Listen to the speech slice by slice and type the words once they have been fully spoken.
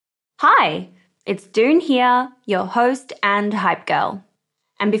Hi, it's Doone here, your host and hype girl.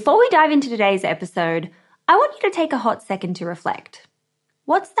 And before we dive into today's episode, I want you to take a hot second to reflect.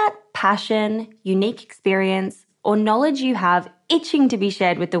 What's that passion, unique experience, or knowledge you have itching to be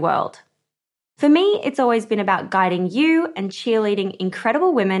shared with the world? For me, it's always been about guiding you and cheerleading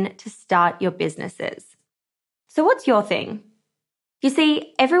incredible women to start your businesses. So what's your thing? You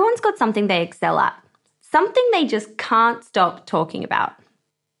see, everyone's got something they excel at, something they just can't stop talking about.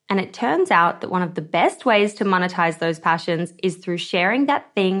 And it turns out that one of the best ways to monetize those passions is through sharing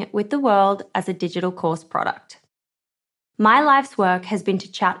that thing with the world as a digital course product. My life's work has been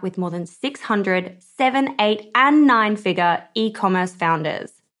to chat with more than 600 7, 8, and 9-figure e-commerce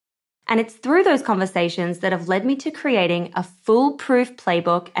founders. And it's through those conversations that have led me to creating a foolproof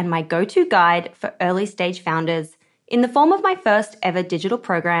playbook and my go-to guide for early-stage founders in the form of my first ever digital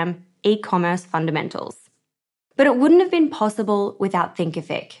program, E-commerce Fundamentals. But it wouldn't have been possible without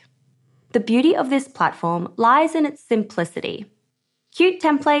Thinkific. The beauty of this platform lies in its simplicity. Cute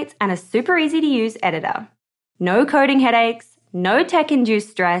templates and a super easy to use editor. No coding headaches, no tech-induced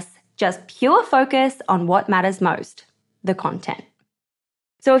stress, just pure focus on what matters most, the content.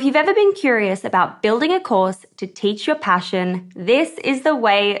 So if you've ever been curious about building a course to teach your passion, this is the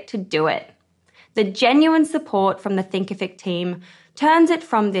way to do it. The genuine support from the Thinkific team turns it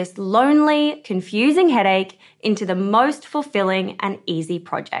from this lonely, confusing headache into the most fulfilling and easy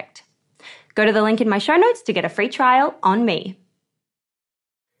project. Go to the link in my show notes to get a free trial on me.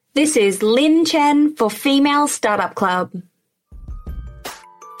 This is Chen for Female Startup Club.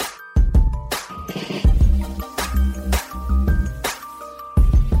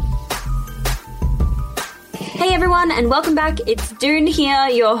 Hey everyone, and welcome back. It's Doone here,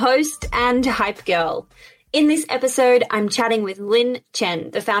 your host and hype girl. In this episode, I'm chatting with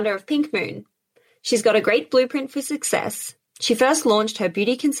Chen, the founder of Pink Moon. She's got a great blueprint for success. She first launched her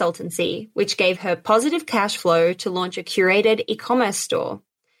beauty consultancy, which gave her positive cash flow to launch a curated e-commerce store.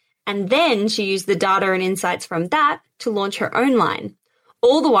 And then she used the data and insights from that to launch her own line,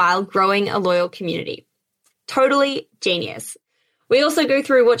 all the while growing a loyal community. Totally genius. We also go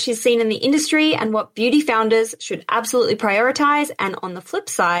through what she's seen in the industry and what beauty founders should absolutely prioritize, and on the flip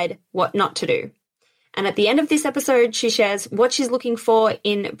side, what not to do. And at the end of this episode, she shares what she's looking for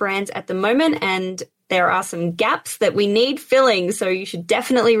in brands at the moment, and there are some gaps that we need filling, so you should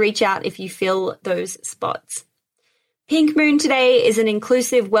definitely reach out if you fill those spots. Pink Moon today is an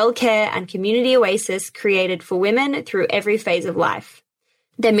inclusive well-care and community oasis created for women through every phase of life.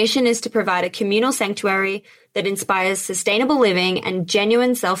 Their mission is to provide a communal sanctuary that inspires sustainable living and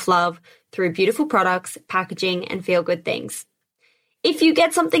genuine self-love through beautiful products, packaging, and feel-good things. If you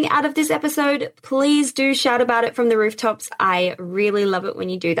get something out of this episode, please do shout about it from the rooftops. I really love it when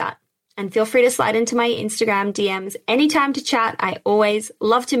you do that. And feel free to slide into my Instagram DMs anytime to chat. I always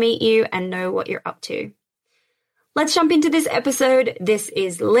love to meet you and know what you're up to. Let's jump into this episode. This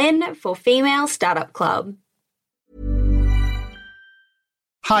is Lynn for Female Startup Club.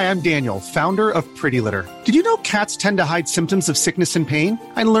 Hi, I'm Daniel, founder of Pretty Litter. Did you know cats tend to hide symptoms of sickness and pain?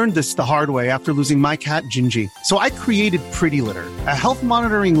 I learned this the hard way after losing my cat, Gingy. So I created Pretty Litter, a health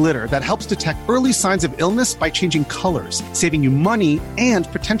monitoring litter that helps detect early signs of illness by changing colors, saving you money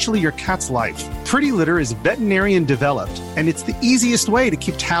and potentially your cat's life. Pretty Litter is veterinarian developed, and it's the easiest way to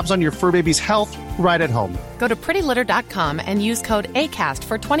keep tabs on your fur baby's health right at home. Go to prettylitter.com and use code ACAST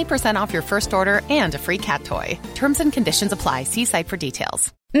for 20% off your first order and a free cat toy. Terms and conditions apply. See site for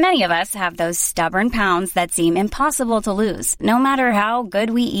details. Many of us have those stubborn pounds that seem impossible to lose, no matter how good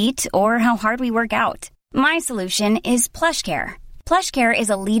we eat or how hard we work out. My solution is PlushCare. PlushCare is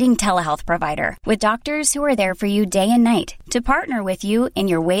a leading telehealth provider with doctors who are there for you day and night to partner with you in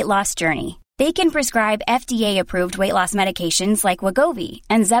your weight loss journey. They can prescribe FDA-approved weight loss medications like Wegovy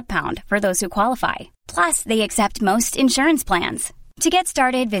and Zepbound for those who qualify. Plus, they accept most insurance plans. To get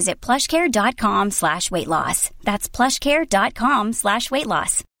started, visit plushcare.com/weightloss. That's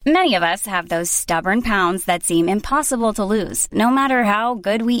plushcare.com/weightloss. Many of us have those stubborn pounds that seem impossible to lose, no matter how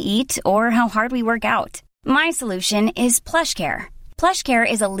good we eat or how hard we work out. My solution is PlushCare. PlushCare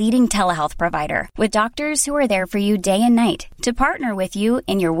is a leading telehealth provider with doctors who are there for you day and night to partner with you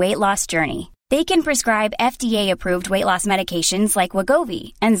in your weight loss journey. They can prescribe FDA-approved weight loss medications like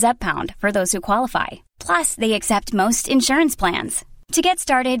Wegovy and Zepbound for those who qualify. Plus, they accept most insurance plans. To get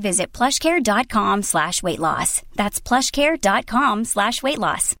started, visit plushcare.com/weightloss. That's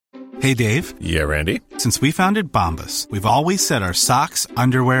plushcare.com/weightloss. Hey, Dave. Yeah, Randy. Since we founded Bombas, we've always said our socks,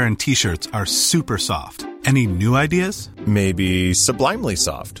 underwear, and T-shirts are super soft. Any new ideas? Maybe sublimely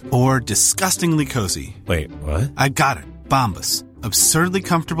soft. Or disgustingly cozy. Wait, what? I got it. Bombas. Absurdly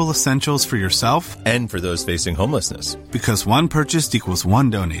comfortable essentials for yourself And for those facing homelessness. because one purchased equals one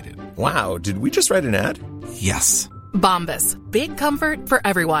donated. Wow, did we just write an ad? Yes. Bombas. Big comfort for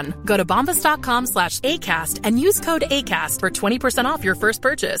everyone. Go to bombas.com/ACAST and use code ACAST for 20% off your first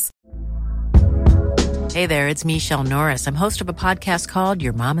purchase. Hey there, it's Michelle Norris. I'm host of a podcast called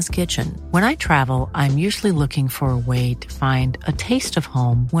Your Mama's Kitchen. When I travel, I'm usually looking for a way to find a taste of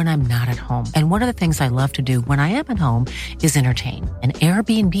home when I'm not at home. And one of the things I love to do when I am at home is entertain. And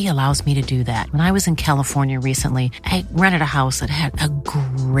Airbnb allows me to do that. When I was in California recently, I rented a house that had a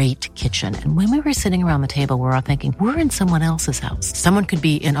great kitchen. And when we were sitting around the table, we were all thinking, we're in someone else's house. Someone could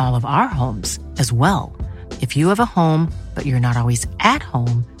be in all of our homes as well. If you have a home, but you're not always at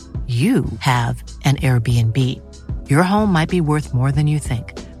home, you have an Airbnb. Your home might be worth more than you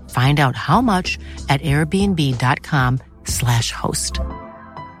think. Find out how much at airbnb.com/host.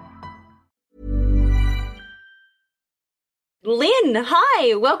 Lynn,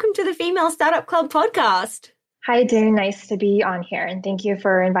 hi. Welcome to the Female Startup Club podcast. Hi, Dune. Nice to be on here, and thank you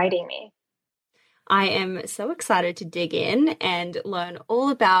for inviting me. I am so excited to dig in and learn all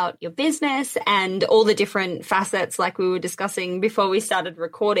about your business and all the different facets like we were discussing before we started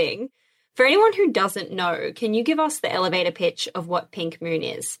recording. For anyone who doesn't know, can you give us the elevator pitch of what Pink Moon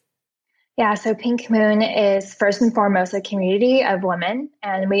is? Yeah, so Pink Moon is first and foremost a community of women,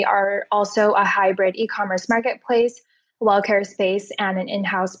 and we are also a hybrid e-commerce marketplace, well care space, and an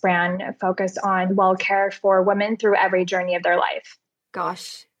in-house brand focused on well care for women through every journey of their life.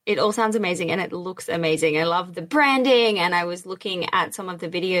 Gosh, it all sounds amazing and it looks amazing. I love the branding, and I was looking at some of the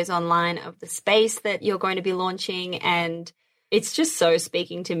videos online of the space that you're going to be launching, and it's just so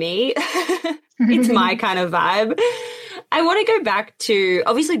speaking to me. It's my kind of vibe. I want to go back to,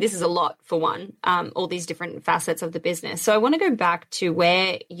 obviously this is a lot for one, all these different facets of the business. So I want to go back to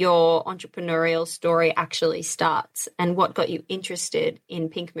where your entrepreneurial story actually starts and what got you interested in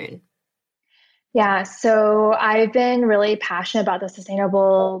Pink Moon. Yeah, so I've been really passionate about the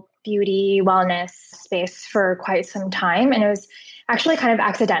sustainable beauty wellness space for quite some time. And it was actually kind of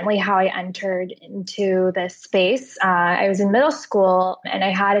accidentally how I entered into this space. I was in middle school and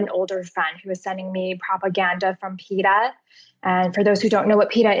I had an older friend who was sending me propaganda from PETA. And for those who don't know what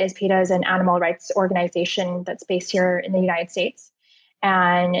PETA is an animal rights organization that's based here in the United States.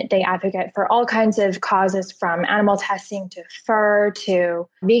 And they advocate for all kinds of causes from animal testing to fur to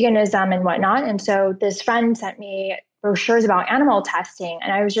veganism and whatnot. And so this friend sent me brochures about animal testing.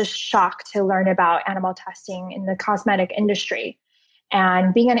 And I was just shocked to learn about animal testing in the cosmetic industry.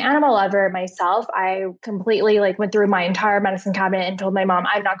 And being an animal lover myself, I completely went through my entire medicine cabinet and told my mom,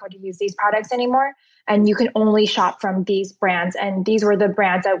 I'm not going to use these products anymore. And you can only shop from these brands. And these were the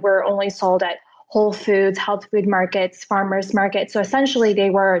brands that were only sold at Whole Foods, health food markets, farmers markets. So essentially they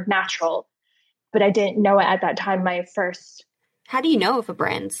were natural, but I didn't know it at that time. How do you know if a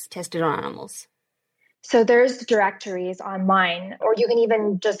brand's tested on animals? So there's directories online, or you can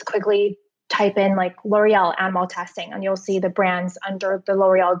even just quickly type in L'Oreal animal testing and you'll see the brands under the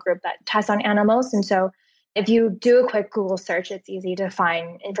L'Oreal group that test on animals. And so if you do a quick Google search, it's easy to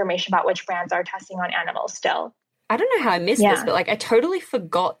find information about which brands are testing on animals still. I don't know how I missed this, but I totally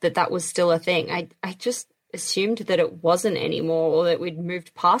forgot that was still a thing. I just assumed that it wasn't anymore or that we'd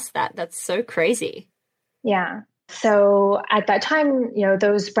moved past that. That's so crazy. Yeah. So at that time,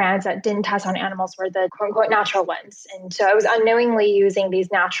 those brands that didn't test on animals were the quote unquote natural ones. And so I was unknowingly using these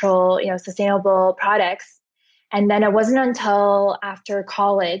natural, sustainable products. And then it wasn't until after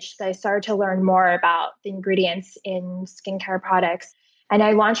college that I started to learn more about the ingredients in skincare products. And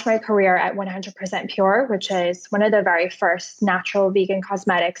I launched my career at 100% Pure, which is one of the very first natural vegan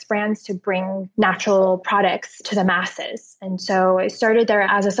cosmetics brands to bring natural products to the masses. And so I started there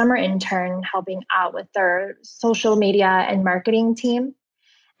as a summer intern, helping out with their social media and marketing team.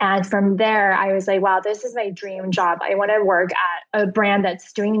 And from there, I was like, wow, this is my dream job. I want to work at a brand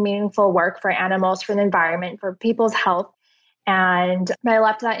that's doing meaningful work for animals, for the environment, for people's health. And I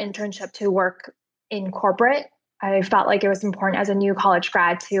left that internship to work in corporate. I felt like it was important as a new college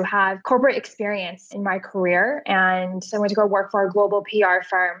grad to have corporate experience in my career. And so I went to go work for a global PR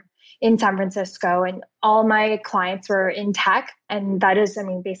firm in San Francisco. And all my clients were in tech. And that is,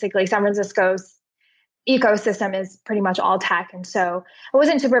 basically San Francisco's ecosystem is pretty much all tech. And so I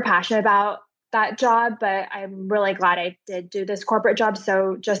wasn't super passionate about that job, but I'm really glad I did do this corporate job.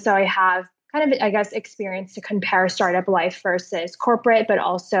 So just so I have kind of, experience to compare startup life versus corporate, but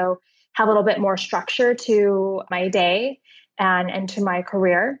also have a little bit more structure to my day and to my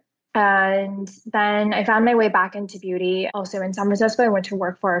career. And then I found my way back into beauty. Also in San Francisco, I went to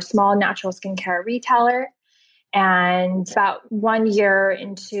work for a small natural skincare retailer. And about 1 year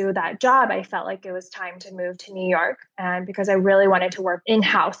into that job, I felt like it was time to move to New York, and because I really wanted to work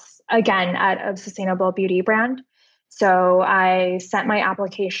in-house again at a sustainable beauty brand. So I sent my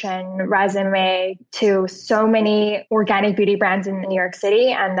application resume to so many organic beauty brands in New York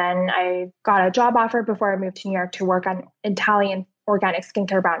City. And then I got a job offer before I moved to New York to work on Italian organic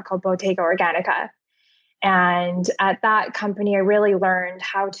skincare brand called Bottega Organica. And at that company, I really learned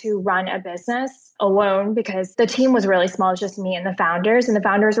how to run a business alone because the team was really small. It was just me and the founders. And the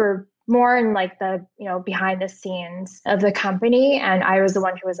founders were more in like the, behind the scenes of the company. And I was the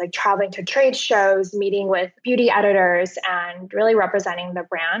one who was like traveling to trade shows, meeting with beauty editors and really representing the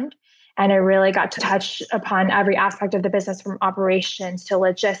brand. And I really got to touch upon every aspect of the business, from operations to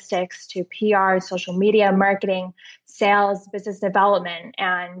logistics to PR, social media, marketing, sales, business development.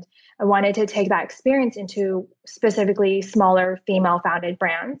 And I wanted to take that experience into specifically smaller female founded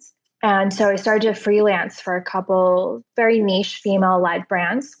brands. And so I started to freelance for a couple very niche female led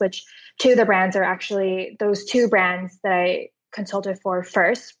brands, which two of the brands are actually those two brands that I consulted for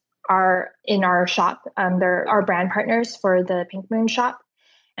first are in our shop. They're our brand partners for the Pink Moon shop.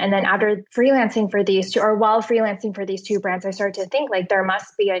 And then after freelancing for these two, or while freelancing for these two brands, I started to think like there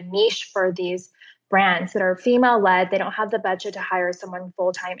must be a niche for these brands that are female led. They don't have the budget to hire someone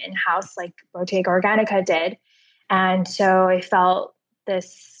full time in house like Bottega Organica did. And so I felt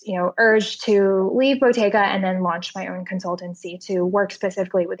this, urge to leave Bottega and then launch my own consultancy to work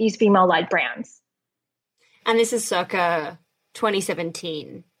specifically with these female led brands. And this is circa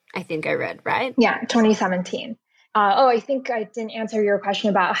 2017, I think I read, right? Yeah, 2017. I think I didn't answer your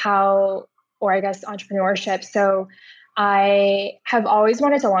question about entrepreneurship. So I have always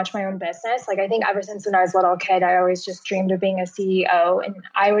wanted to launch my own business. Like I think ever since when I was a little kid, I always just dreamed of being a CEO. And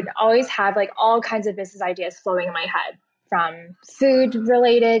I would always have like all kinds of business ideas flowing in my head, from food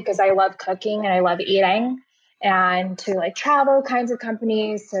related, because I love cooking and I love eating, and to like travel kinds of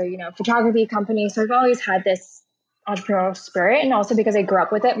companies. So, photography companies. So I've always had this entrepreneurial spirit. And also because I grew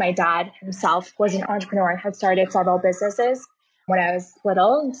up with it, my dad himself was an entrepreneur and had started several businesses when I was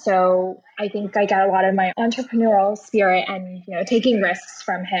little. So I think I got a lot of my entrepreneurial spirit and, taking risks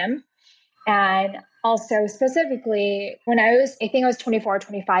from him. And also specifically when I think I was 24 or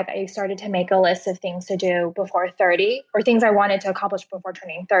 25, I started to make a list of things to do before 30, or things I wanted to accomplish before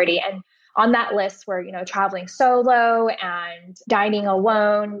turning 30. And on that list were, traveling solo and dining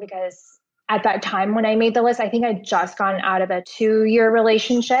alone, because at that time when I made the list, I think I'd just gotten out of a 2-year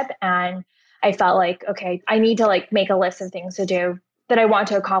relationship, and I felt like, okay, I need to like make a list of things to do that I want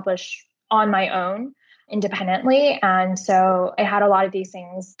to accomplish on my own independently. And so I had a lot of these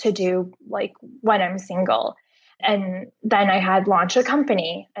things to do like when I'm single. And then I had launched a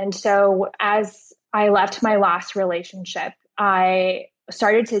company. And so as I left my last relationship, I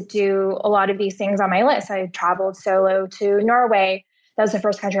started to do a lot of these things on my list. I traveled solo to Norway. That was the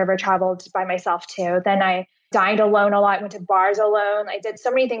first country I ever traveled by myself to. Then I dined alone a lot, went to bars alone. I did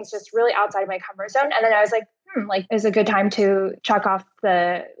so many things just really outside my comfort zone. And then I was like, it's a good time to check off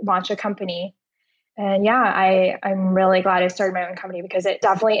the launch a company. And yeah, I'm really glad I started my own company, because it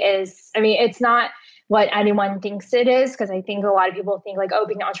definitely is. I mean, it's not what anyone thinks it is, because I think a lot of people think like, oh,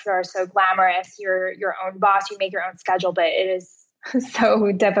 being an entrepreneur is so glamorous. You're your own boss, you make your own schedule, but it is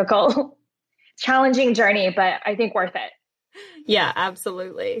so difficult, challenging journey, but I think worth it. Yeah,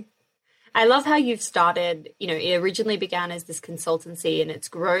 absolutely. I love how you've started, it originally began as this consultancy and it's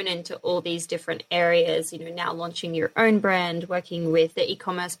grown into all these different areas, now launching your own brand, working with the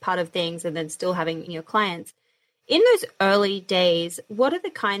e-commerce part of things, and then still having your clients. In those early days, what are the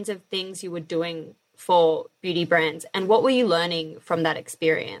kinds of things you were doing for beauty brands, and what were you learning from that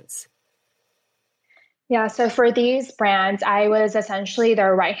experience? Yeah, so for these brands, I was essentially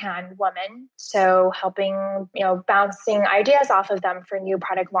their right-hand woman. So helping, bouncing ideas off of them for new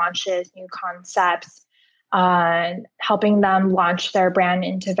product launches, new concepts, helping them launch their brand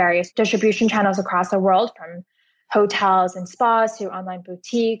into various distribution channels across the world, from hotels and spas to online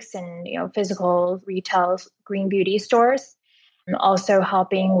boutiques and, physical retail green beauty stores. And also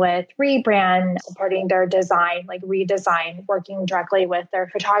helping with rebrand, supporting their design, like redesign, working directly with their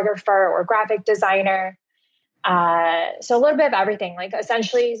photographer or graphic designer. So a little bit of everything, like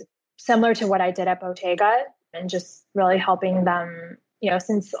essentially similar to what I did at Bottega, and just really helping them,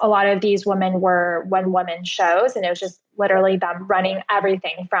 since a lot of these women were one-woman shows, and it was just literally them running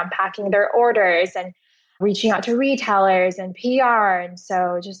everything from packing their orders and reaching out to retailers and PR. And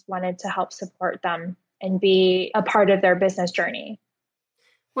so just wanted to help support them and be a part of their business journey.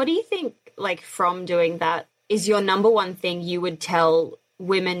 What do you think, like, from doing that is your number one thing you would tell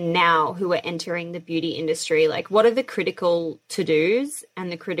women now who are entering the beauty industry? Like, what are the critical to-dos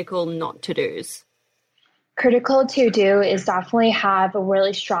and the critical not to-dos? Critical to do is definitely have a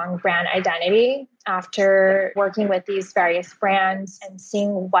really strong brand identity after working with these various brands and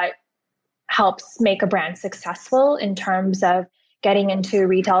seeing what helps make a brand successful in terms of getting into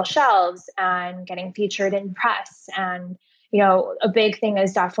retail shelves and getting featured in press. And, a big thing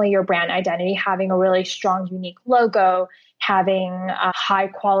is definitely your brand identity, having a really strong, unique logo, having a high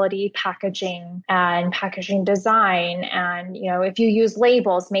quality packaging and packaging design. And, if you use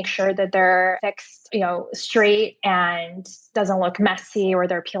labels, make sure that they're fixed, straight and doesn't look messy or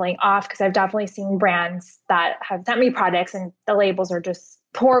they're peeling off. Because I've definitely seen brands that have sent me products and the labels are just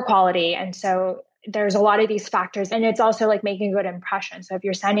poor quality. And so there's a lot of these factors, and it's also like making a good impression. So if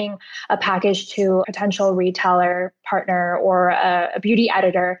you're sending a package to a potential retailer partner or a beauty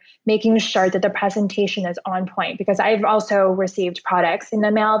editor, making sure that the presentation is on point, because I've also received products in the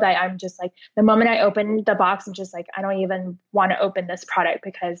mail that I'm just like, the moment I open the box, I'm just like, I don't even want to open this product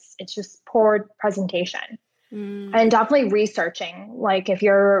because it's just poor presentation. And definitely researching, like if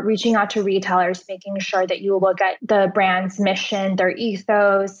you're reaching out to retailers, making sure that you look at the brand's mission, their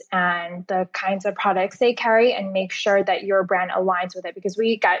ethos, and the kinds of products they carry, and make sure that your brand aligns with it. Because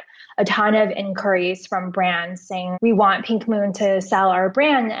we got a ton of inquiries from brands saying, we want Pink Moon to sell our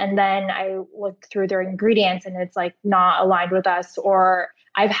brand. And then I look through their ingredients and it's like not aligned with us. Or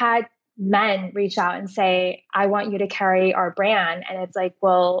I've had men reach out and say, I want you to carry our brand. And it's like,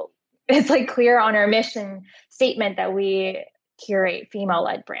 well, it's like clear on our mission statement that we curate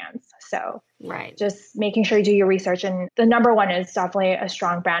female-led brands. So right, just making sure you do your research. And the number one is definitely a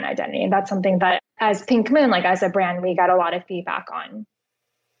strong brand identity. And that's something that as Pink Moon, like as a brand, we got a lot of feedback on.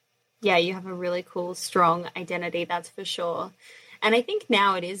 Yeah, you have a really cool, strong identity, that's for sure. And I think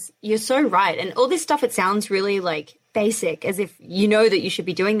now you're so right. And all this stuff, it sounds really like basic, as if you know that you should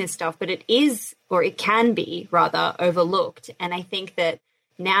be doing this stuff, but it is, or it can be rather, overlooked. And I think that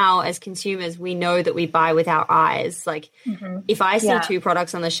now as consumers, we know that we buy with our eyes. Like if I see two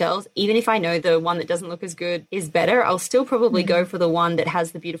products on the shelves, even if I know the one that doesn't look as good is better, I'll still probably go for the one that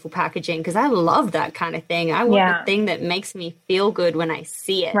has the beautiful packaging, because I love that kind of thing. I want the thing that makes me feel good when I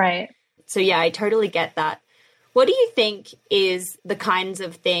see it. Right. So yeah, I totally get that. What do you think is the kinds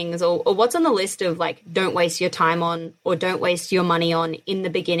of things, or what's on the list of like, don't waste your time on, or don't waste your money on in the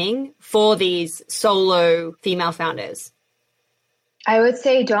beginning for these solo female founders? I would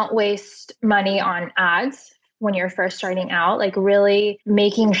say don't waste money on ads when you're first starting out, like really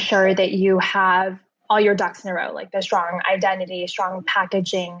making sure that you have all your ducks in a row, like the strong identity, strong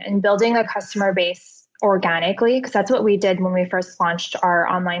packaging, and building a customer base organically. Because that's what we did when we first launched our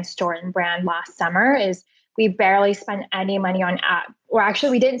online store and brand last summer, is we barely spent any money on ads. Or actually,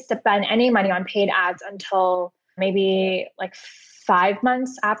 we didn't spend any money on paid ads until maybe like 5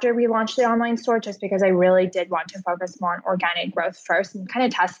 months after we launched the online store, just because I really did want to focus more on organic growth first and kind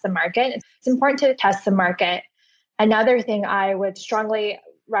of test the market. It's important to test the market. Another thing I would strongly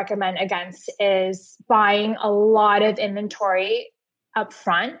recommend against is buying a lot of inventory up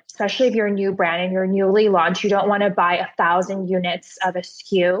front, especially if you're a new brand and you're newly launched. You don't want to buy 1,000 units of a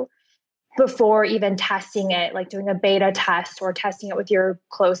SKU before even testing it, like doing a beta test or testing it with your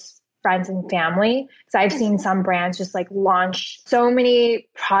close friends and family. So I've seen some brands just like launch so many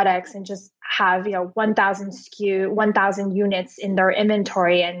products and just have, 1,000 units in their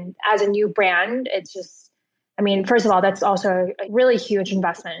inventory. And as a new brand, it's just, first of all, that's also a really huge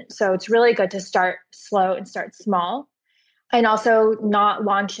investment. So it's really good to start slow and start small. And also not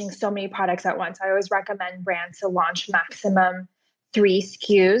launching so many products at once. I always recommend brands to launch maximum 3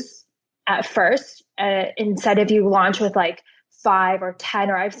 SKUs at first, instead of you launch with like 5 or 10,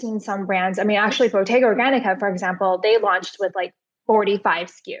 or I've seen some brands. Actually Bottega Organica, for example, they launched with like 45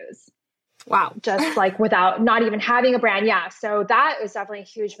 SKUs. Wow. Just like without not even having a brand. Yeah. So that was definitely a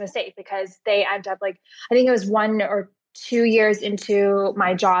huge mistake, because they end up like, I think it was 1 or 2 years into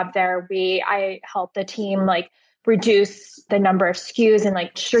my job there, I helped the team like reduce the number of SKUs and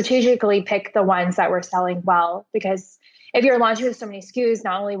like strategically pick the ones that were selling well. Because if you're launching with so many SKUs,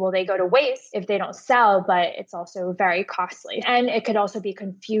 not only will they go to waste if they don't sell, but it's also very costly. And it could also be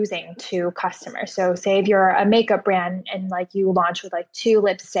confusing to customers. So say if you're a makeup brand and like you launch with like 2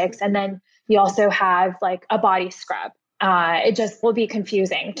 lipsticks, and then you also have like a body scrub, it just will be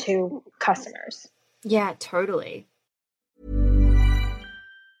confusing to customers. Yeah, totally.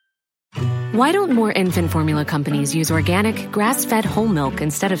 Why don't more infant formula companies use organic, grass-fed whole milk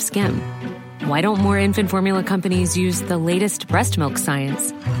instead of skim? Why don't more infant formula companies use the latest breast milk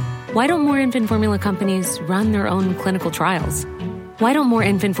science? Why don't more infant formula companies run their own clinical trials? Why don't more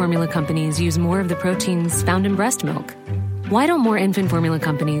infant formula companies use more of the proteins found in breast milk? Why don't more infant formula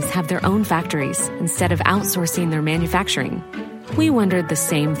companies have their own factories instead of outsourcing their manufacturing? We wondered the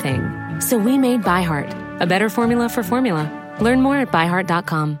same thing. So we made ByHeart, a better formula for formula. Learn more at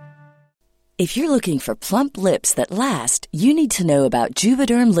byheart.com. If you're looking for plump lips that last, you need to know about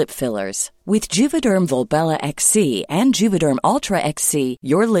Juvederm lip fillers. With Juvederm Volbella XC and Juvederm Ultra XC,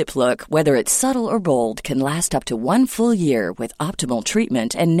 your lip look, whether it's subtle or bold, can last up to 1 full year with optimal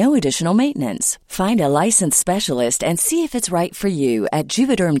treatment and no additional maintenance. Find a licensed specialist and see if it's right for you at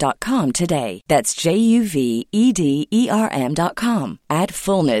Juvederm.com today. That's JUVEDERM.com. Add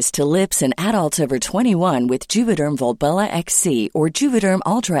fullness to lips in adults over 21 with Juvederm Volbella XC or Juvederm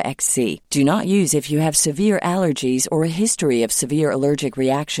Ultra XC. Do not use if you have severe allergies or a history of severe allergic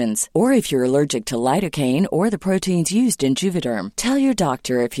reactions, or if you're allergic to lidocaine or the proteins used in Juvederm. Tell your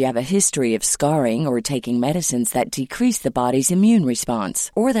doctor if you have a history of scarring or taking medicines that decrease the body's immune response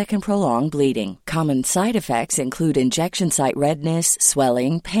or that can prolong bleeding. Common side effects include injection site redness,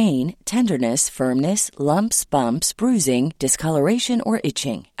 swelling, pain, tenderness, firmness, lumps, bumps, bruising, discoloration, or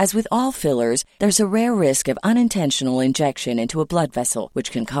itching. As with all fillers, there's a rare risk of unintentional injection into a blood vessel,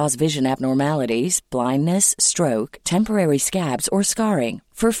 which can cause vision abnormalities, blindness, stroke, temporary scabs, or scarring.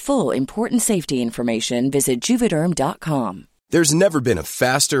 For full, important safety information, visit Juvederm.com. There's never been a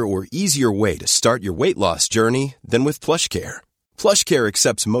faster or easier way to start your weight loss journey than with PlushCare. PlushCare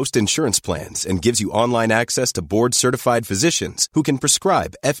accepts most insurance plans and gives you online access to board-certified physicians who can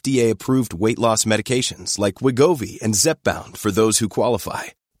prescribe FDA-approved weight loss medications like Wegovy and Zepbound for those who qualify.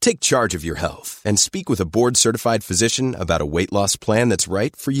 Take charge of your health and speak with a board-certified physician about a weight loss plan that's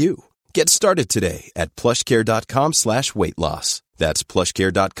right for you. Get started today at plushcare.com/weight loss. That's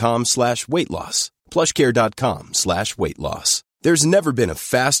plushcare.com/weight loss. plushcare.com/weight loss. There's never been a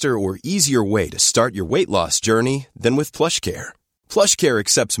faster or easier way to start your weight loss journey than with PlushCare. PlushCare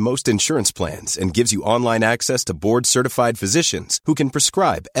accepts most insurance plans and gives you online access to board-certified physicians who can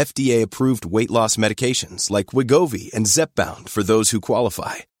prescribe FDA-approved weight loss medications like Wegovy and Zepbound for those who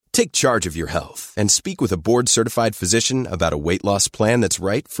qualify. Take charge of your health and speak with a board-certified physician about a weight loss plan that's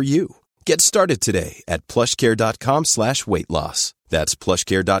right for you. Get started today at plushcare.com/weight loss. That's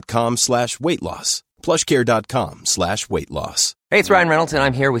plushcare.com/weight loss. plushcare.com/weight loss. Hey, it's Ryan Reynolds, and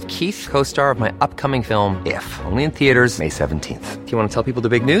I'm here with Keith, co-star of my upcoming film, If, only in theaters May 17th. Do you want to tell people the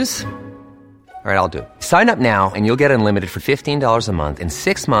big news? All right, I'll do it. Sign up now and you'll get unlimited for $15 a month and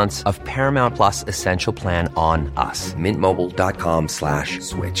 6 months of Paramount Plus Essential Plan on us.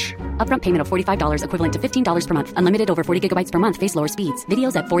 MintMobile.com/switch. Upfront payment of $45 equivalent to $15 per month. Unlimited over 40 gigabytes per month. Face lower speeds.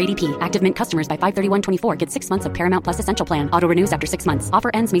 Videos at 480p. Active Mint customers by 531.24 get 6 months of Paramount Plus Essential Plan. Auto renews after 6 months. Offer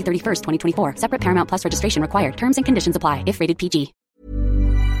ends May 31st, 2024. Separate Paramount Plus registration required. Terms and conditions apply if rated PG.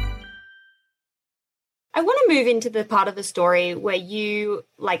 I want to move into the part of the story where you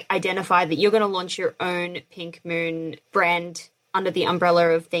identify that you're going to launch your own Pink Moon brand under the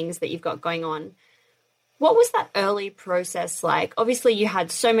umbrella of things that you've got going on. What was that early process like? Obviously, you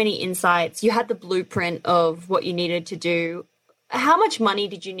had so many insights. You had the blueprint of what you needed to do. How much money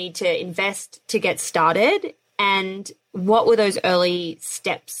did you need to invest to get started? And what were those early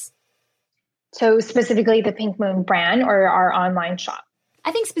steps? So specifically the Pink Moon brand or our online shop?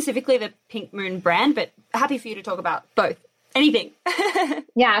 I think specifically the Pink Moon brand, but happy for you to talk about both. Anything.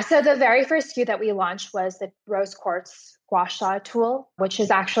 Yeah. So the very first SKU that we launched was the rose quartz gua sha tool, which is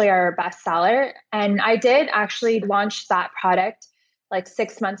actually our best seller. And I did actually launch that product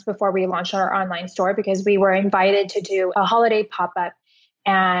 6 months before we launched our online store because we were invited to do a holiday pop-up.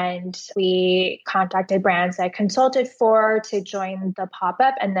 And we contacted brands I consulted for to join the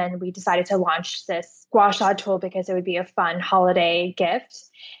pop-up. And then we decided to launch this gua sha tool because it would be a fun holiday gift.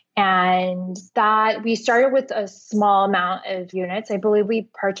 And that we started with a small amount of units. I believe we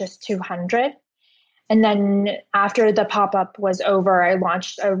purchased 200. And then after the pop-up was over, I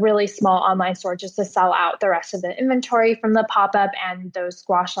launched a really small online store just to sell out the rest of the inventory from the pop-up and those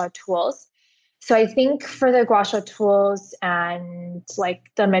gua sha tools. So I think for the gua sha tools and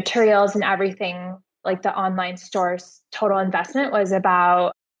the materials and everything, the online store's total investment was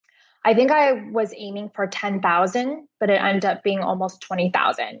about, I think I was aiming for 10,000, but it ended up being almost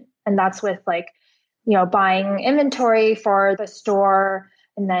 20,000. And that's with buying inventory for the store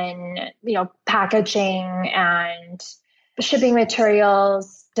and then, packaging and shipping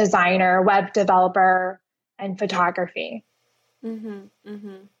materials, designer, web developer, and photography. Mm-hmm,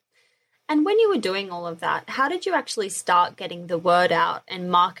 mm-hmm. And when you were doing all of that, how did you actually start getting the word out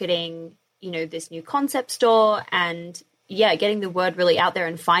and marketing, this new concept store and, getting the word really out there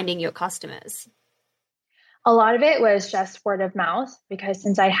and finding your customers? A lot of it was just word of mouth because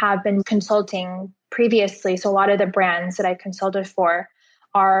since I have been consulting previously, so a lot of the brands that I consulted for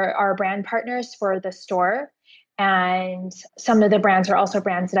are our brand partners for the store. And some of the brands are also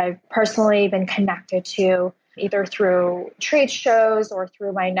brands that I've personally been connected to either through trade shows or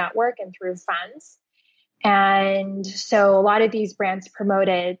through my network and through friends. And so a lot of these brands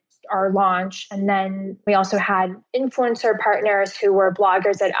promoted our launch. And then we also had influencer partners who were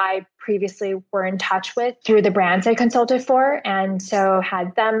bloggers that I previously were in touch with through the brands I consulted for. And so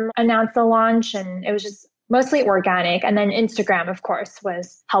had them announce the launch, and it was just mostly organic. And then Instagram, of course,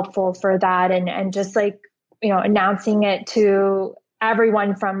 was helpful for that. And just like, announcing it to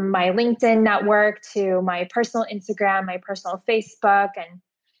everyone from my LinkedIn network to my personal Instagram, my personal Facebook. And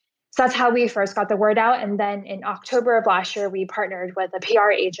so that's how we first got the word out. And then in October of last year, we partnered with a PR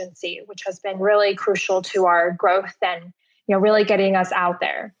agency, which has been really crucial to our growth and, really getting us out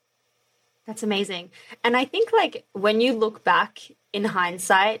there. That's amazing. And I think like when you look back in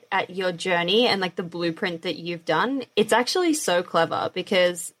hindsight at your journey and like the blueprint that you've done, it's actually so clever,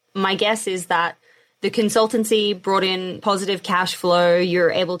 because my guess is that the consultancy brought in positive cash flow.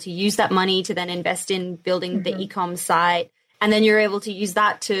 You're able to use that money to then invest in building the e-com site. And then you're able to use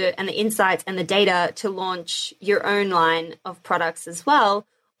that and the insights and the data to launch your own line of products as well,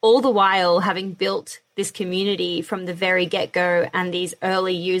 all the while having built this community from the very get-go and these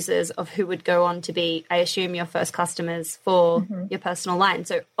early users of who would go on to be, I assume, your first customers for your personal line.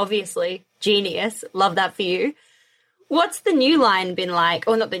 So obviously, genius. Love that for you. What's the new line been like?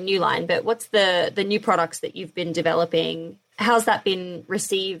 Or not the new line, but what's the new products that you've been developing? How's that been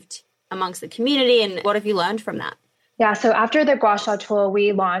received amongst the community, and what have you learned from that? Yeah, so after the gua sha tool,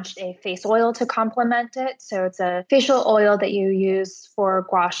 we launched a face oil to complement it. So it's a facial oil that you use for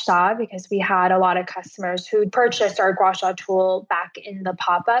gua sha, because we had a lot of customers who purchased our gua sha tool back in the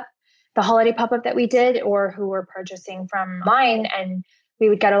pop-up, the holiday pop-up that we did, or who were purchasing from mine. And we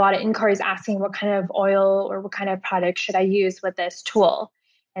would get a lot of inquiries asking what kind of oil or what kind of product should I use with this tool.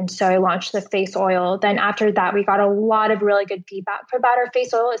 And so I launched the face oil. Then after that, we got a lot of really good feedback about our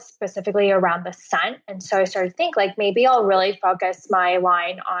face oil, specifically around the scent. And so I started to think like maybe I'll really focus my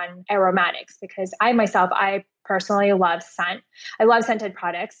line on aromatics, because I personally love scent. I love scented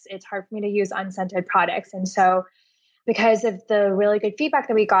products. It's hard for me to use unscented products. And so because of the really good feedback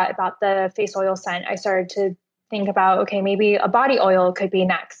that we got about the face oil scent, I started to think about, okay, maybe a body oil could be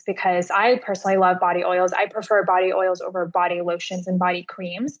next, because I personally love body oils. I prefer body oils over body lotions and body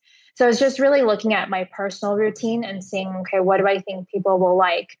creams. So it's just really looking at my personal routine and seeing, okay, what do I think people will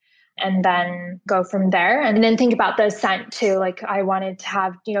like? And then go from there. And then think about the scent too. Like I wanted to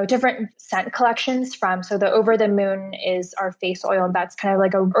have, different scent collections so the Over the Moon is our face oil. And that's kind of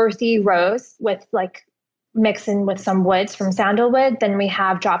like a earthy rose with like mix in with some woods from sandalwood. Then we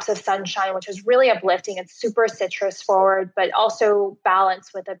have Drops of Sunshine, which is really uplifting. It's super citrus forward, but also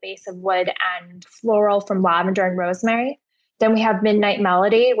balanced with a base of wood and floral from lavender and rosemary. Then we have Midnight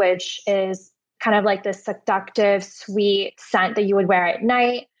Melody, which is kind of like this seductive, sweet scent that you would wear at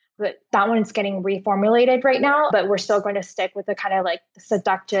night. But that one's getting reformulated right now, but we're still going to stick with the kind of like the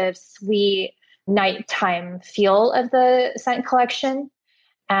seductive, sweet nighttime feel of the scent collection.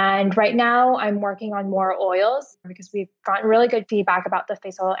 And right now I'm working on more oils, because we've gotten really good feedback about the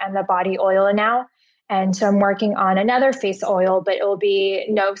face oil and the body oil now. And so I'm working on another face oil, but it will be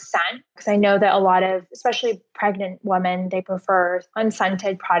no scent, because I know that a lot of, especially pregnant women, they prefer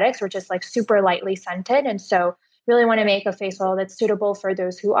unscented products or just like super lightly scented. And so really want to make a face oil that's suitable for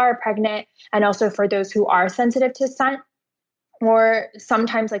those who are pregnant and also for those who are sensitive to scent. Or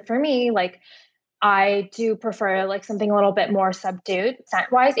sometimes, like for me, like I do prefer like something a little bit more subdued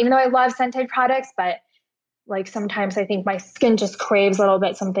scent-wise, even though I love scented products, but like sometimes I think my skin just craves a little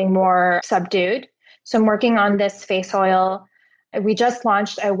bit something more subdued. So I'm working on this face oil. We just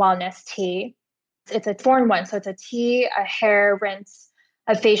launched a wellness tea. It's a 4-in-1. So it's a tea, a hair rinse,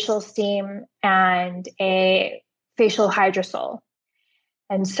 a facial steam, and a facial hydrosol.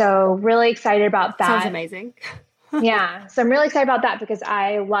 And so really excited about that. Sounds amazing. Yeah. So I'm really excited about that, because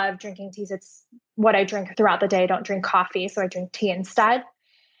I love drinking teas. It's what I drink throughout the day. I don't drink coffee, so I drink tea instead.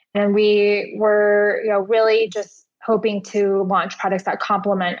 And we were, really just hoping to launch products that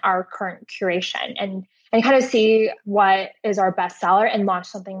complement our current curation and kind of see what is our best seller and launch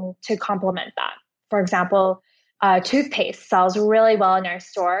something to complement that. For example, toothpaste sells really well in our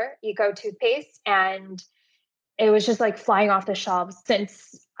store, Eco toothpaste, and it was just like flying off the shelves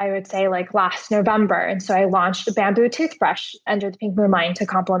since I would say like last November. And so I launched a bamboo toothbrush under the Pink Moon line to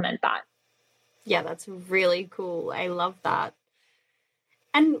complement that. Yeah, that's really cool. I love that.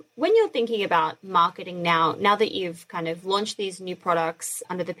 And when you're thinking about marketing now that you've kind of launched these new products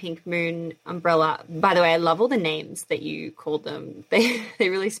under the Pink Moon umbrella, by the way, I love all the names that you called them. They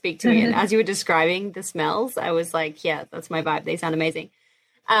really speak to me. And as you were describing the smells, I was like, yeah, that's my vibe. They sound amazing.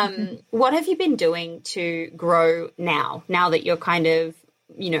 What have you been doing to grow now that you're kind of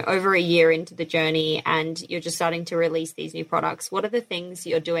over a year into the journey and you're just starting to release these new products, what are the things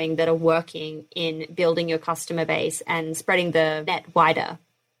you're doing that are working in building your customer base and spreading the net wider?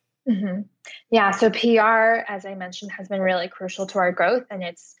 Mm-hmm. Yeah, so PR, as I mentioned, has been really crucial to our growth. And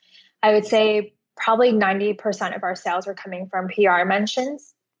I would say probably 90% of our sales are coming from PR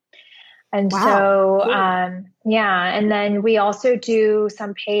mentions. And wow. Cool. And then we also do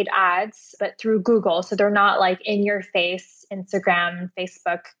some paid ads, but through Google. So they're not like in your face, Instagram,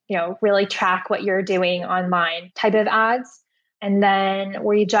 Facebook, really track what you're doing online type of ads. And then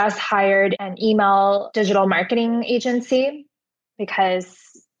we just hired an email digital marketing agency because,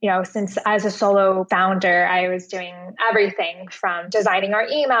 since as a solo founder, I was doing everything from designing our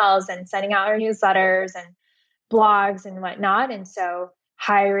emails and sending out our newsletters and blogs and whatnot. And so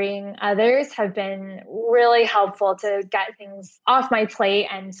hiring others have been really helpful to get things off my plate.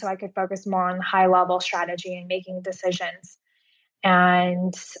 And so I could focus more on high level strategy and making decisions.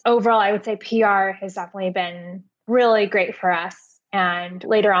 And overall, I would say PR has definitely been really great for us. And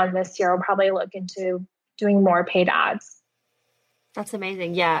later on this year, we'll probably look into doing more paid ads. That's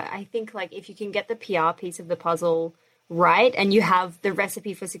amazing. Yeah, I think if you can get the PR piece of the puzzle right, and you have the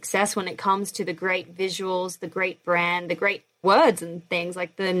recipe for success when it comes to the great visuals, the great brand, the great words and things,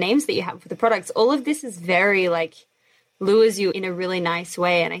 like the names that you have for the products, all of this is very lures you in a really nice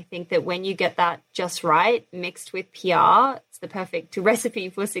way. And I think that when you get that just right, mixed with PR, it's the perfect recipe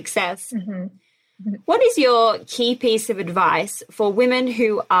for success. Mm-hmm. Mm-hmm. What is your key piece of advice for women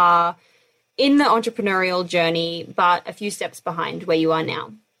who are in the entrepreneurial journey, but a few steps behind where you are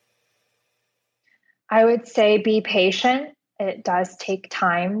now? I would say be patient. It does take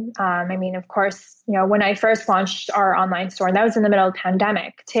time. Of course, when I first launched our online store, and that was in the middle of the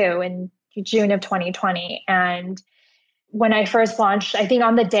pandemic too, in June of 2020. And when I first launched, I think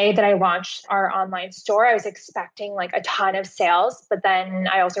on the day that I launched our online store, I was expecting a ton of sales. But then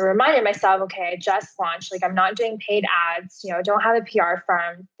I also reminded myself, okay, I just launched, I'm not doing paid ads, don't have a PR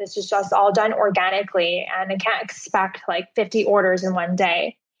firm. This is just all done organically. And I can't expect 50 orders in one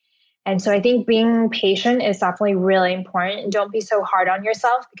day. And so I think being patient is definitely really important. And don't be so hard on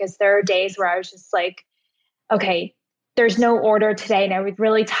yourself, because there are days where I was just okay, there's no order today. And I would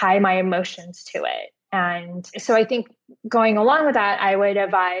really tie my emotions to it. And so I think going along with that, I would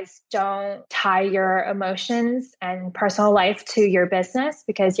advise don't tie your emotions and personal life to your business,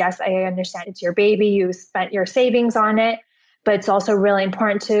 because yes, I understand it's your baby. You spent your savings on it, but it's also really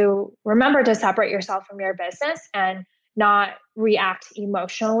important to remember to separate yourself from your business and not react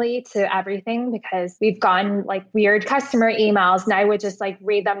emotionally to everything, because we've gotten weird customer emails and I would just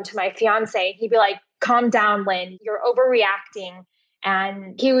read them to my fiance. He'd be like, calm down, Lynn, you're overreacting.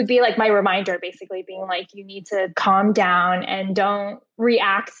 And he would be my reminder, basically being you need to calm down and don't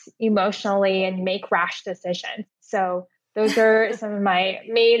react emotionally and make rash decisions. So those are some of my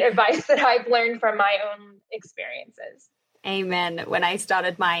main advice that I've learned from my own experiences. Amen. When I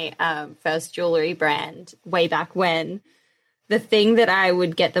started my first jewelry brand way back when, the thing that I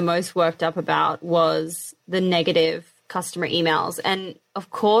would get the most worked up about was the negative customer emails. And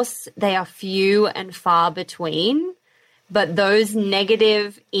of course, they are few and far between, but those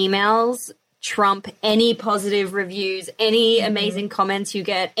negative emails trump any positive reviews, any amazing comments you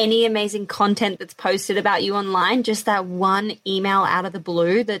get, any amazing content that's posted about you online. Just that one email out of the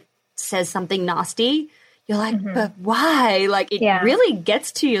blue that says something nasty, you're but why? It really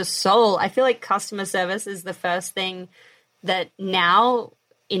gets to your soul. I feel like customer service is the first thing that now,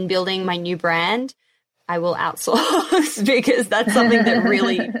 in building my new brand, I will outsource because that's something that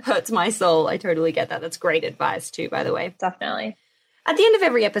really hurts my soul. I totally get that. That's great advice too, by the way. Definitely. At the end of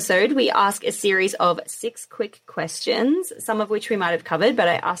every episode, we ask a series of 6 quick questions, some of which we might have covered, but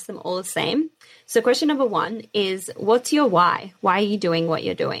I ask them all the same. So question number 1 is, what's your why? Why are you doing what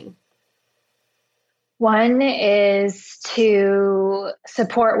you're doing? One is to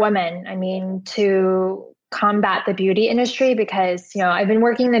support women. To combat the beauty industry, because, I've been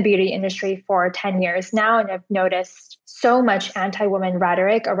working in the beauty industry for 10 years now, and I've noticed so much anti-woman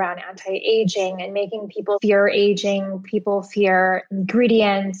rhetoric around anti-aging and making people fear aging. People fear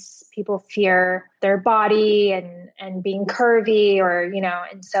ingredients, people fear their body and being curvy or,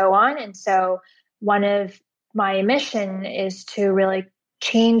 and so on. And so one of my mission is to really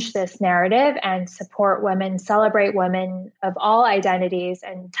change this narrative and support women, celebrate women of all identities,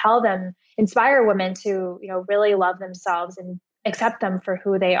 and inspire women to, really love themselves and accept them for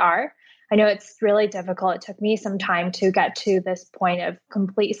who they are. I know it's really difficult. It took me some time to get to this point of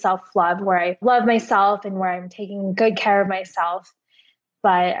complete self-love, where I love myself and where I'm taking good care of myself.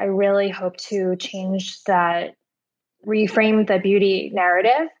 But I really hope to change that, reframe the beauty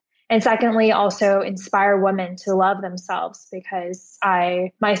narrative, And secondly, also inspire women to love themselves, because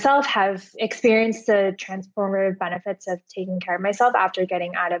I myself have experienced the transformative benefits of taking care of myself after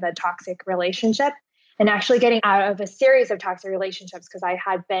getting out of a toxic relationship, and actually getting out of a series of toxic relationships, because I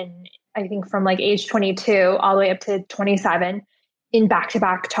had been, I think, from like age 22 all the way up to 27 in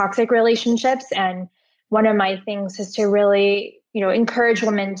back-to-back toxic relationships. And one of my things is to really, encourage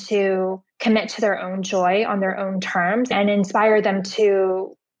women to commit to their own joy on their own terms and inspire them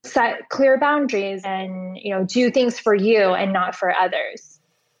to set clear boundaries and, do things for you and not for others.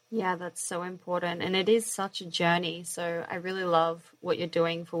 Yeah, that's so important. And it is such a journey. So I really love what you're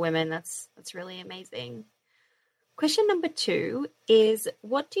doing for women. That's really amazing. Question number 2 is,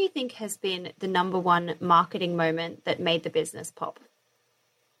 what do you think has been the number one marketing moment that made the business pop?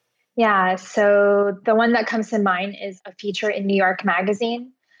 Yeah, so the one that comes to mind is a feature in New York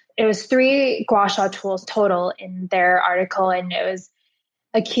Magazine. It was 3 gua sha tools total in their article, and it was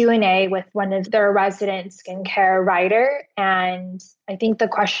a Q&A with one of their resident skincare writer. And I think the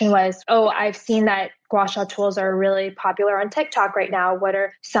question was, I've seen that gua sha tools are really popular on TikTok right now. What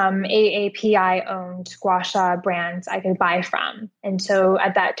are some AAPI owned gua sha brands I could buy from? And so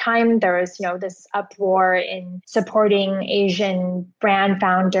at that time, there was, this uproar in supporting Asian brand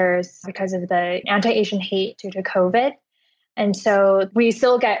founders because of the anti-Asian hate due to COVID. And so we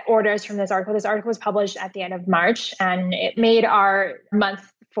still get orders from this article. This article was published at the end of March, and it made our month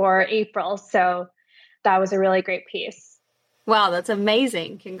for April. So that was a really great piece. Wow, that's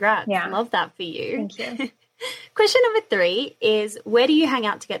amazing. Congrats. Yeah. Love that for you. Thank you. Question number 3 is, where do you hang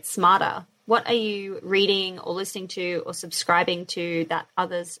out to get smarter? What are you reading or listening to or subscribing to that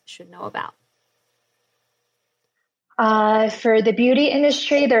others should know about? For the beauty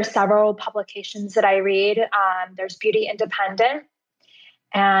industry, there's several publications that I read. There's Beauty Independent,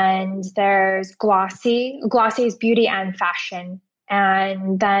 and there's Glossy. Glossy is beauty and fashion.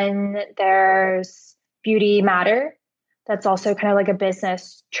 And then there's Beauty Matter. That's also kind of like a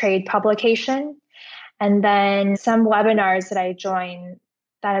business trade publication. And then some webinars that I join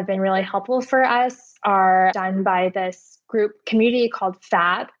that have been really helpful for us are done by this group community called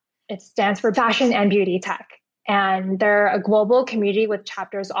FAB. It stands for Fashion and Beauty Tech. And they're a global community with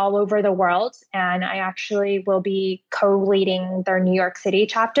chapters all over the world. And I actually will be co-leading their New York City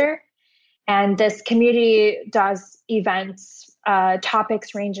chapter. And this community does events,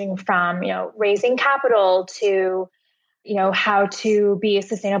 topics ranging from, raising capital to, how to be a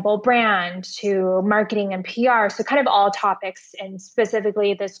sustainable brand, to marketing and PR. So kind of all topics. And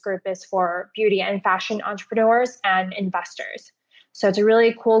specifically, this group is for beauty and fashion entrepreneurs and investors. So it's a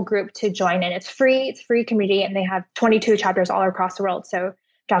really cool group to join in. It's free community, and they have 22 chapters all across the world. So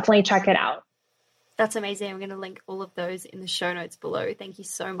definitely check it out. That's amazing. I'm going to link all of those in the show notes below. Thank you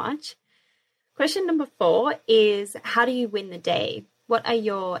so much. Question number 4 is, how do you win the day? What are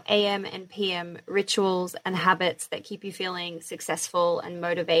your AM and PM rituals and habits that keep you feeling successful and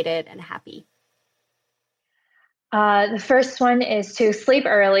motivated and happy? The first one is to sleep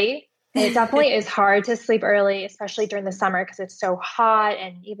early. It definitely is hard to sleep early, especially during the summer because it's so hot.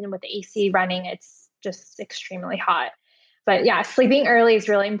 And even with the AC running, it's just extremely hot. But yeah, sleeping early is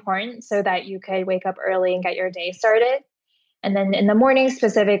really important so that you could wake up early and get your day started. And then in the morning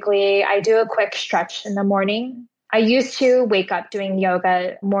specifically, I do a quick stretch in the morning. I used to wake up doing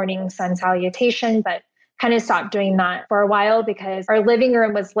yoga, morning sun salutation, but kind of stopped doing that for a while because our living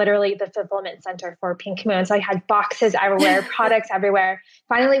room was literally the fulfillment center for Pink Moon. So I had boxes everywhere, products everywhere.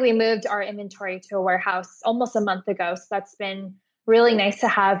 Finally, we moved our inventory to a warehouse almost a month ago. So that's been really nice to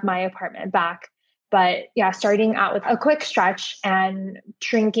have my apartment back. But yeah, starting out with a quick stretch and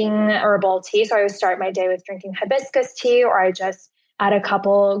drinking herbal tea. So I would start my day with drinking hibiscus tea, or I just add a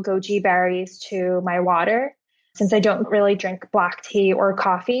couple goji berries to my water since I don't really drink black tea or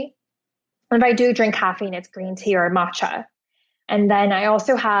coffee. If I do drink caffeine, it's green tea or matcha. And then I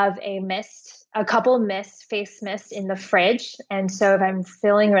also have a couple face mists in the fridge. And so if I'm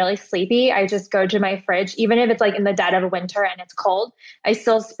feeling really sleepy, I just go to my fridge, even if it's like in the dead of winter and it's cold, I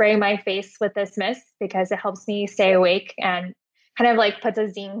still spray my face with this mist because it helps me stay awake and kind of like puts a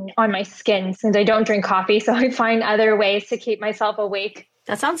zing on my skin since I don't drink coffee. So I find other ways to keep myself awake.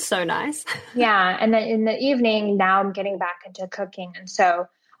 That sounds so nice. Yeah. And then in the evening, now I'm getting back into cooking. And so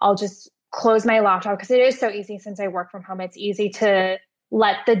I'll just close my laptop because it is so easy since I work from home. It's easy to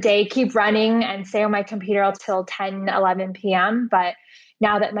let the day keep running and stay on my computer until 10, 11 p.m. But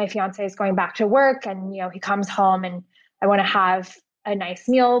now that my fiance is going back to work and, he comes home and I want to have a nice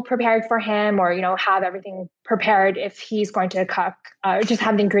meal prepared for him or, have everything prepared if he's going to cook, just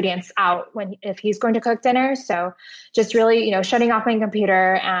have the ingredients out if he's going to cook dinner. So just really, shutting off my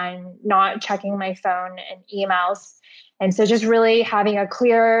computer and not checking my phone and emails And so just really having a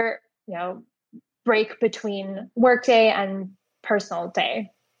clear, break between workday and personal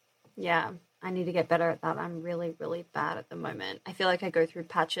day. Yeah, I need to get better at that. I'm really, really bad at the moment. I feel like I go through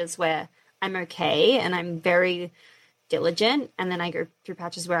patches where I'm okay and I'm very diligent, and then I go through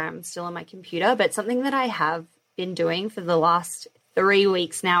patches where I'm still on my computer. But something that I have been doing for the last 3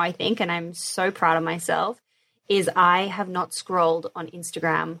 weeks now, I think, and I'm so proud of myself, is I have not scrolled on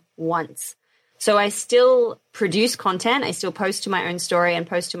Instagram once. So I still produce content. I still post to my own story and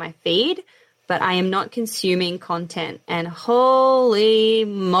post to my feed, but I am not consuming content. And holy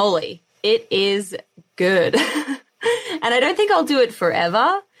moly, it is good. And I don't think I'll do it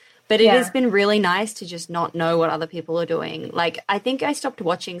forever, but it has been really nice to just not know what other people are doing. Like, I think I stopped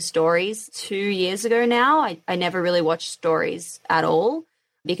watching stories 2 years ago now. I never really watched stories at all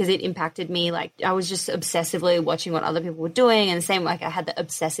because it impacted me. Like, I was just obsessively watching what other people were doing. And the same, like, I had the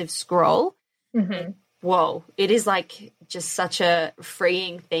obsessive scroll. Mm-hmm. Whoa, it is like just such a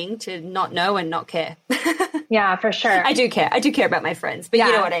freeing thing to not know and not care. Yeah, for sure. I do care. I do care about my friends, but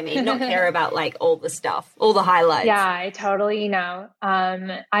you know what I mean? Not care about like all the stuff, all the highlights. Yeah, I totally know.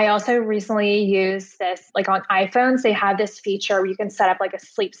 I also recently used this, like on iPhones, they have this feature where you can set up like a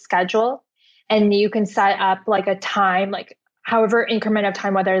sleep schedule, and you can set up like a time, like however increment of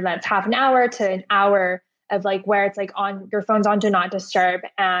time, whether that's half an hour to an hour, of like where it's like on your phone's on do not disturb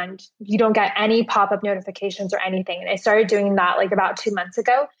and you don't get any pop-up notifications or anything. And I started doing that like about 2 months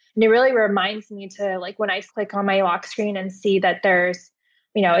ago. And it really reminds me to, like, when I click on my lock screen and see that there's,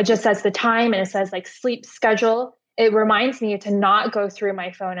 it just says the time and it says like sleep schedule. It reminds me to not go through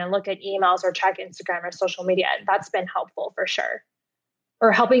my phone and look at emails or check Instagram or social media. That's been helpful for sure.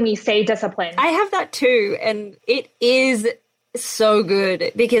 Or helping me stay disciplined. I have that too. And it is so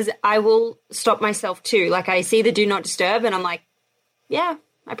good because I will stop myself too. Like, I see the do not disturb and I'm like, yeah,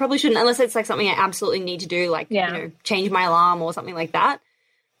 I probably shouldn't, unless it's like something I absolutely need to do, like, change my alarm or something like that.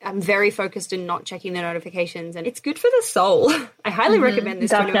 I'm very focused in not checking the notifications, and it's good for the soul. I highly recommend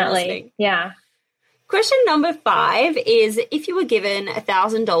this to anyone listening. Yeah. Question number 5 is, if you were given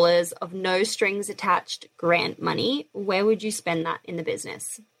 $1,000 of no strings attached grant money, where would you spend that in the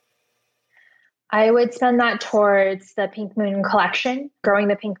business? I would spend that towards the Pink Moon collection, growing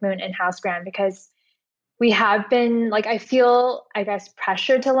the Pink Moon in-house brand, because we have been, like, I feel, I guess,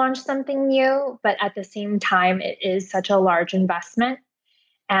 pressured to launch something new, but at the same time, it is such a large investment.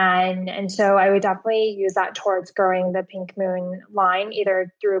 And so I would definitely use that towards growing the Pink Moon line,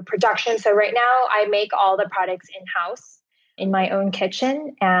 either through production. So right now I make all the products in-house in my own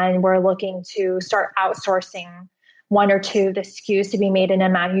kitchen, and we're looking to start outsourcing 1 or 2 of the SKUs to be made in a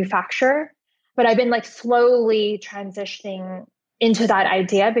manufacturer. But I've been like slowly transitioning into that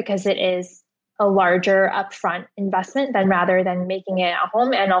idea because it is a larger upfront investment rather than making it at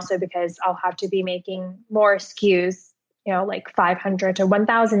home. And also because I'll have to be making more SKUs, like 500 to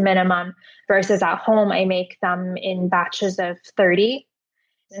 1,000 minimum, versus at home, I make them in batches of 30.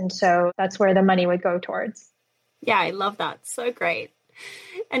 And so that's where the money would go towards. Yeah, I love that. So great.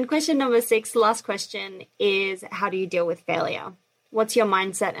 And question number 6, last question, is how do you deal with failure? What's your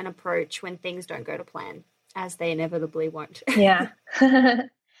mindset and approach when things don't go to plan, as they inevitably won't? Yeah. It's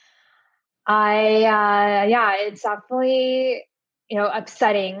definitely,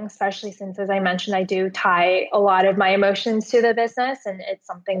 upsetting, especially since, as I mentioned, I do tie a lot of my emotions to the business, and it's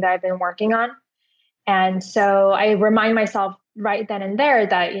something that I've been working on. And so I remind myself right then and there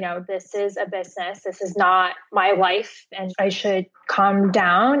that, this is a business, this is not my life, and I should calm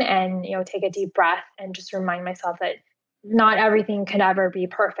down and, take a deep breath and just remind myself that not everything could ever be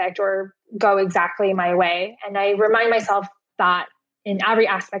perfect or go exactly my way. And I remind myself that in every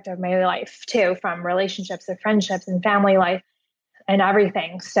aspect of my life too, from relationships to friendships and family life and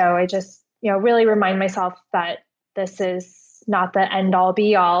everything. So I just, really remind myself that this is not the end all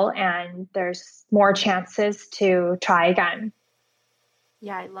be all, and there's more chances to try again.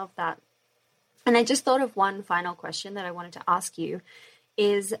 Yeah, I love that. And I just thought of one final question that I wanted to ask you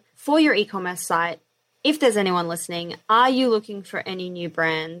is, for your e-commerce site, if there's anyone listening, are you looking for any new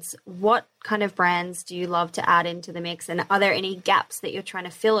brands? What kind of brands do you love to add into the mix? And are there any gaps that you're trying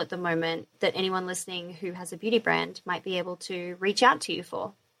to fill at the moment that anyone listening who has a beauty brand might be able to reach out to you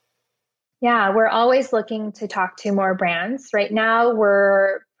for? Yeah, we're always looking to talk to more brands. Right now,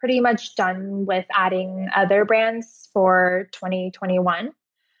 we're pretty much done with adding other brands for 2021.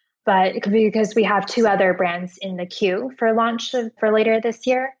 But because we have 2 other brands in the queue for launch for later this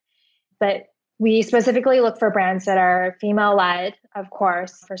year. But we specifically look for brands that are female-led, of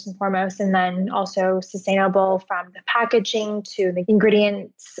course, first and foremost, and then also sustainable from the packaging to the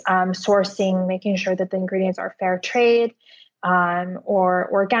ingredients, sourcing, making sure that the ingredients are fair trade, or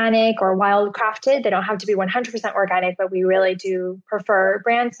organic or wildcrafted. They don't have to be 100% organic, but we really do prefer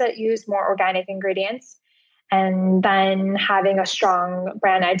brands that use more organic ingredients. And then having a strong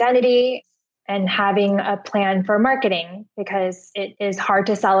brand identity and having a plan for marketing, because it is hard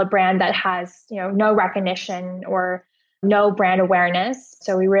to sell a brand that has, no recognition or no brand awareness.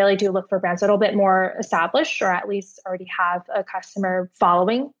 So we really do look for brands a little bit more established, or at least already have a customer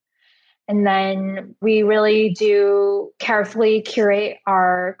following. And then we really do carefully curate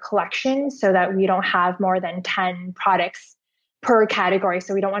our collection so that we don't have more than 10 products per category.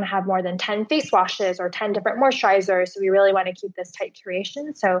 So we don't want to have more than 10 face washes or 10 different moisturizers. So we really want to keep this tight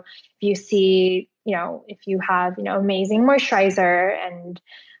curation. So if you see, if you have, amazing moisturizer and,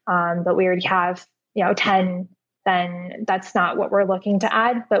 but we already have, 10, then that's not what we're looking to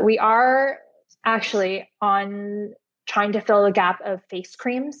add. But we are actually on trying to fill the gap of face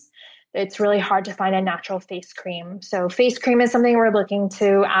creams. It's really hard to find a natural face cream. So face cream is something we're looking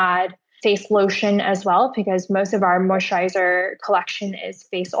to add. Face lotion as well, because most of our moisturizer collection is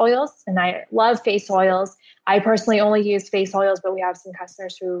face oils. And I love face oils. I personally only use face oils, but we have some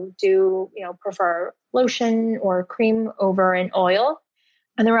customers who do, prefer lotion or cream over an oil.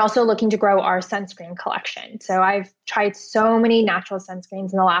 And then we're also looking to grow our sunscreen collection. So I've tried so many natural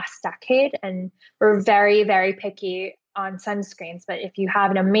sunscreens in the last decade, and we're very, very picky on sunscreens. But if you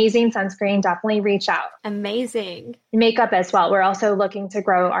have an amazing sunscreen, definitely reach out. Amazing. Makeup as well. We're also looking to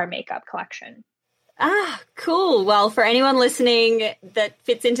grow our makeup collection. Cool. Well, for anyone listening that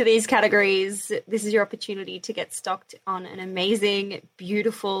fits into these categories, this is your opportunity to get stocked on an amazing,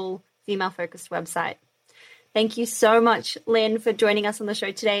 beautiful, female-focused website. Thank you so much, Lynn, for joining us on the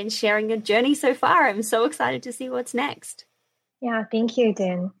show today and sharing your journey so far. I'm so excited to see what's next. Yeah, thank you,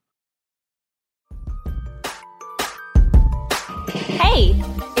 Dune. Hey,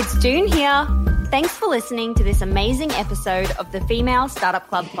 it's June here. Thanks for listening to this amazing episode of the Female Startup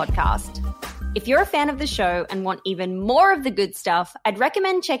Club podcast. If you're a fan of the show and want even more of the good stuff, I'd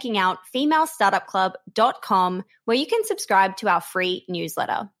recommend checking out femalestartupclub.com, where you can subscribe to our free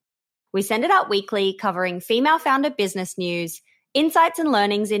newsletter. We send it out weekly, covering female founder business news, insights and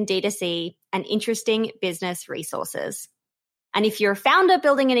learnings in D2C, and interesting business resources. And if you're a founder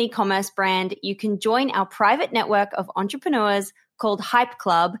building an e-commerce brand, you can join our private network of entrepreneurs called Hype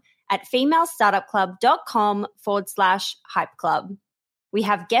Club at femalestartupclub.com/Hype Club. We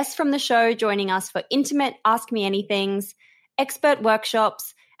have guests from the show joining us for intimate Ask Me Anythings, expert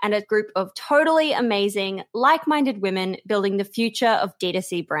workshops, and a group of totally amazing, like-minded women building the future of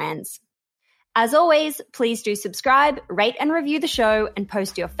D2C brands. As always, please do subscribe, rate and review the show, and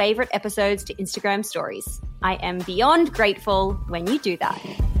post your favorite episodes to Instagram stories. I am beyond grateful when you do that.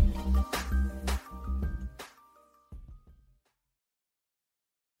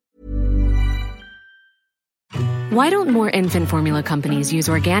 Why don't more infant formula companies use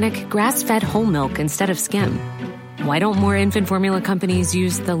organic, grass-fed whole milk instead of skim? Why don't more infant formula companies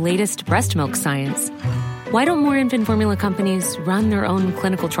use the latest breast milk science? Why don't more infant formula companies run their own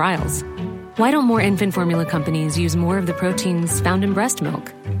clinical trials? Why don't more infant formula companies use more of the proteins found in breast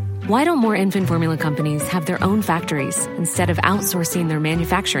milk? Why don't more infant formula companies have their own factories instead of outsourcing their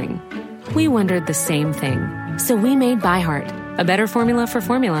manufacturing? We wondered the same thing. So we made ByHeart, a better formula for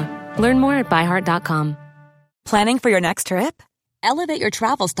formula. Learn more at byheart.com. Planning for your next trip? Elevate your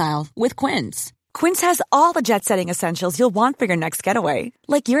travel style with Quince. Quince has all the jet-setting essentials you'll want for your next getaway,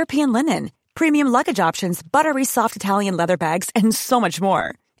 like European linen, premium luggage options, buttery soft Italian leather bags, and so much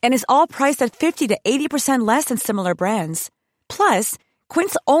more. And is all priced at 50 to 80% less than similar brands. Plus,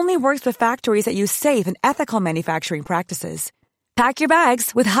 Quince only works with factories that use safe and ethical manufacturing practices. Pack your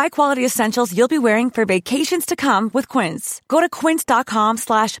bags with high-quality essentials you'll be wearing for vacations to come with Quince. Go to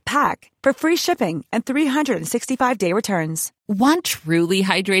quince.com/pack for free shipping and 365-day returns. Want truly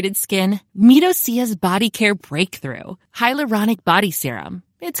hydrated skin? Meet Osea's Body Care Breakthrough Hyaluronic Body Serum.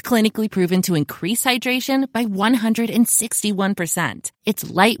 It's clinically proven to increase hydration by 161%. It's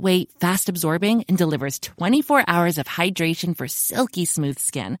lightweight, fast-absorbing, and delivers 24 hours of hydration for silky smooth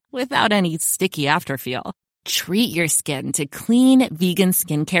skin without any sticky afterfeel. Treat your skin to clean, vegan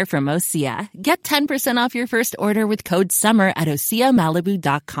skincare from Osea. Get 10% off your first order with code SUMMER at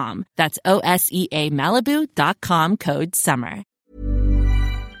OseaMalibu.com. That's OSEA Malibu.com, code SUMMER.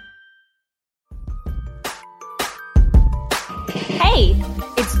 Hey,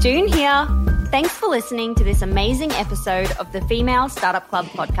 it's June here. Thanks for listening to this amazing episode of the Female Startup Club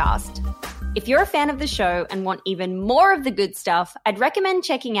podcast. If you're a fan of the show and want even more of the good stuff, I'd recommend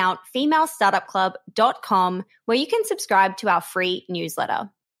checking out femalestartupclub.com, where you can subscribe to our free newsletter.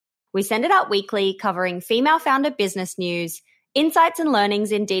 We send it out weekly, covering female founder business news, insights and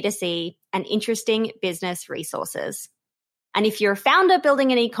learnings in D2C, and interesting business resources. And if you're a founder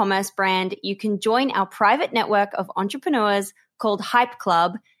building an e-commerce brand, you can join our private network of entrepreneurs called Hype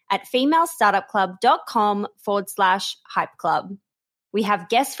Club at femalestartupclub.com/Hype Club. We have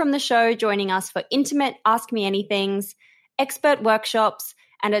guests from the show joining us for intimate Ask Me Anythings, expert workshops,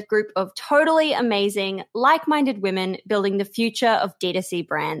 and a group of totally amazing, like-minded women building the future of D2C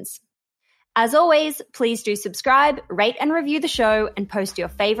brands. As always, please do subscribe, rate and review the show, and post your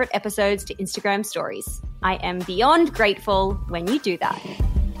favorite episodes to Instagram stories. I am beyond grateful when you do that.